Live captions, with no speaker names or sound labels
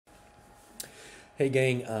Hey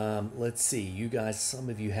gang, let's see. You guys, some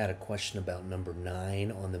of you had a question about number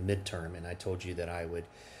 9 on the midterm, and I told you that I would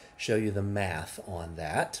show you the math on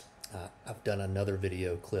that. I've done another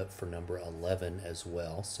video clip for number 11 as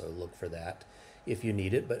well, so look for that if you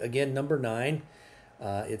need it. But again, number 9,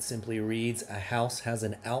 it simply reads, a house has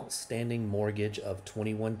an outstanding mortgage of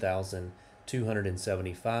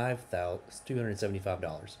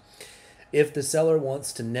 $21,275. If the seller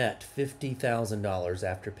wants to net $50,000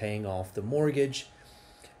 after paying off the mortgage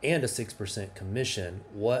and a 6% commission,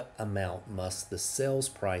 what amount must the sales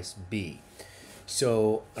price be?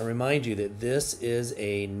 So I remind you that this is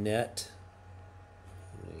a net,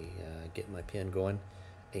 let me get my pen going,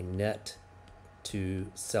 a net to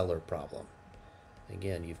seller problem.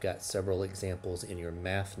 Again, you've got several examples in your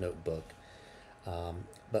math notebook.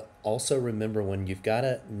 But also remember, when you've got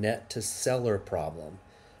a net to seller problem,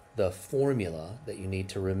 the formula that you need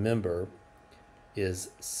to remember is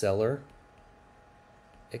seller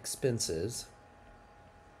expenses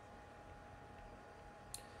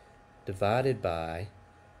divided by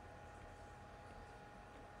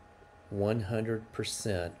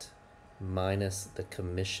 100% minus the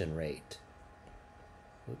commission rate.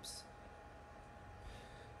 Oops.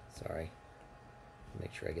 Sorry.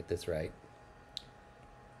 Make sure I get this right.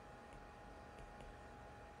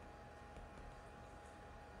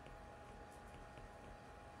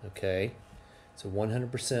 Okay, so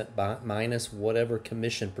 100% minus whatever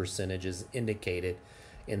commission percentage is indicated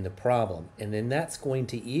in the problem. And then that's going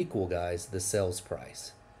to equal, guys, the sales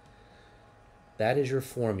price. That is your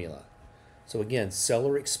formula. So again,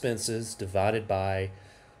 seller expenses divided by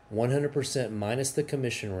 100% minus the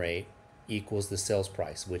commission rate equals the sales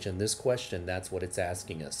price, which in this question, that's what it's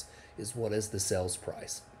asking us, is what is the sales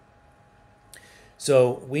price?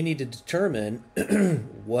 So we need to determine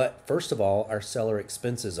what, first of all, our seller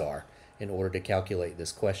expenses are in order to calculate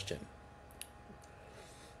this question,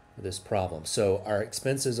 this problem. So our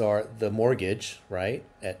expenses are the mortgage, right,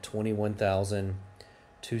 at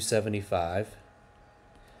 $21,275.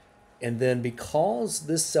 And then because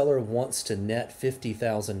this seller wants to net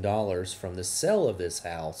 $50,000 from the sale of this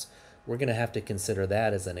house, we're going to have to consider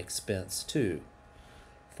that as an expense too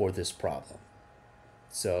for this problem.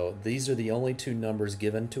 So these are the only two numbers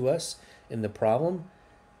given to us in the problem.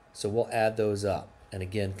 So we'll add those up. And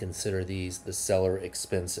again, consider these the seller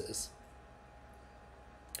expenses.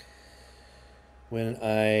 When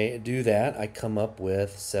I do that, I come up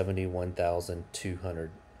with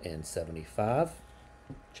 71,275.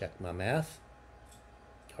 Check my math.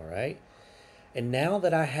 All right. And now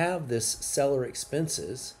that I have this seller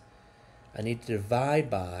expenses, I need to divide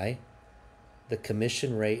by the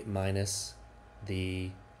commission rate minus the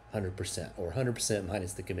 100%, or 100%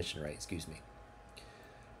 minus the commission rate, excuse me.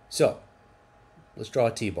 So let's draw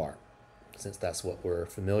a T-bar, since that's what we're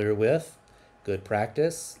familiar with. Good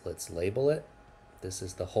practice. Let's label it. This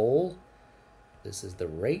is the whole, this is the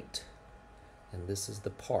rate, and this is the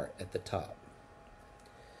part at the top.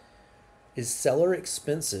 Is seller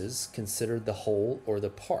expenses considered the whole or the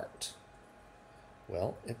part?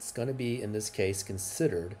 Well, it's going to be, in this case,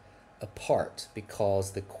 considered a part,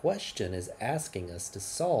 because the question is asking us to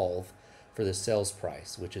solve for the sales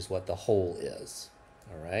price, which is what the whole is.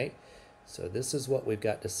 All right, so this is what we've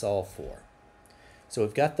got to solve for. So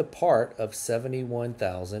we've got the part of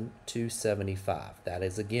 71,275. That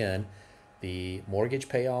is, again, the mortgage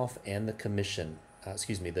payoff and the commission,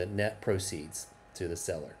 the net proceeds to the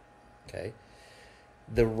seller. Okay,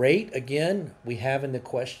 the rate, again, we have in the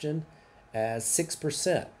question as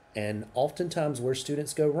 6%. And oftentimes where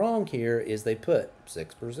students go wrong here is they put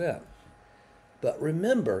 6%. But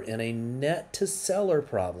remember, in a net to seller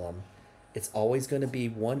problem, it's always going to be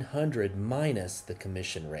 100 minus the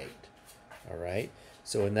commission rate. All right.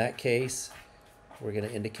 So in that case, we're going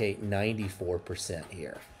to indicate 94%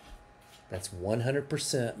 here. That's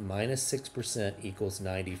 100% minus 6% equals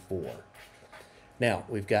 94. Now,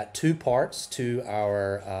 we've got two parts to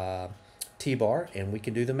our T-bar, and we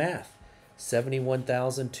can do the math.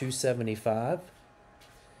 71,275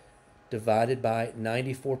 divided by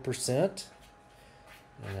 94%.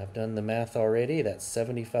 And I've done the math already. That's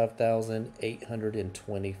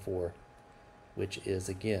 75,824, which is,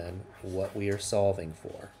 again, what we are solving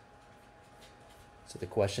for. So the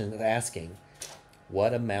question is asking,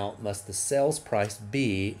 what amount must the sales price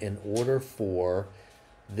be in order for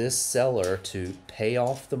this seller to pay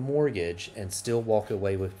off the mortgage and still walk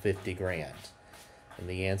away with 50 grand? And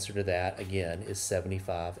the answer to that, again, is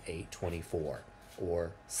 75,824,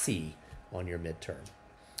 or C on your midterm.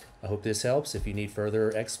 I hope this helps. If you need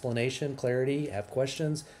further explanation, clarity, have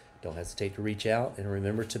questions, don't hesitate to reach out. And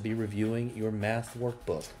remember to be reviewing your math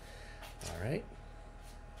workbook. All right.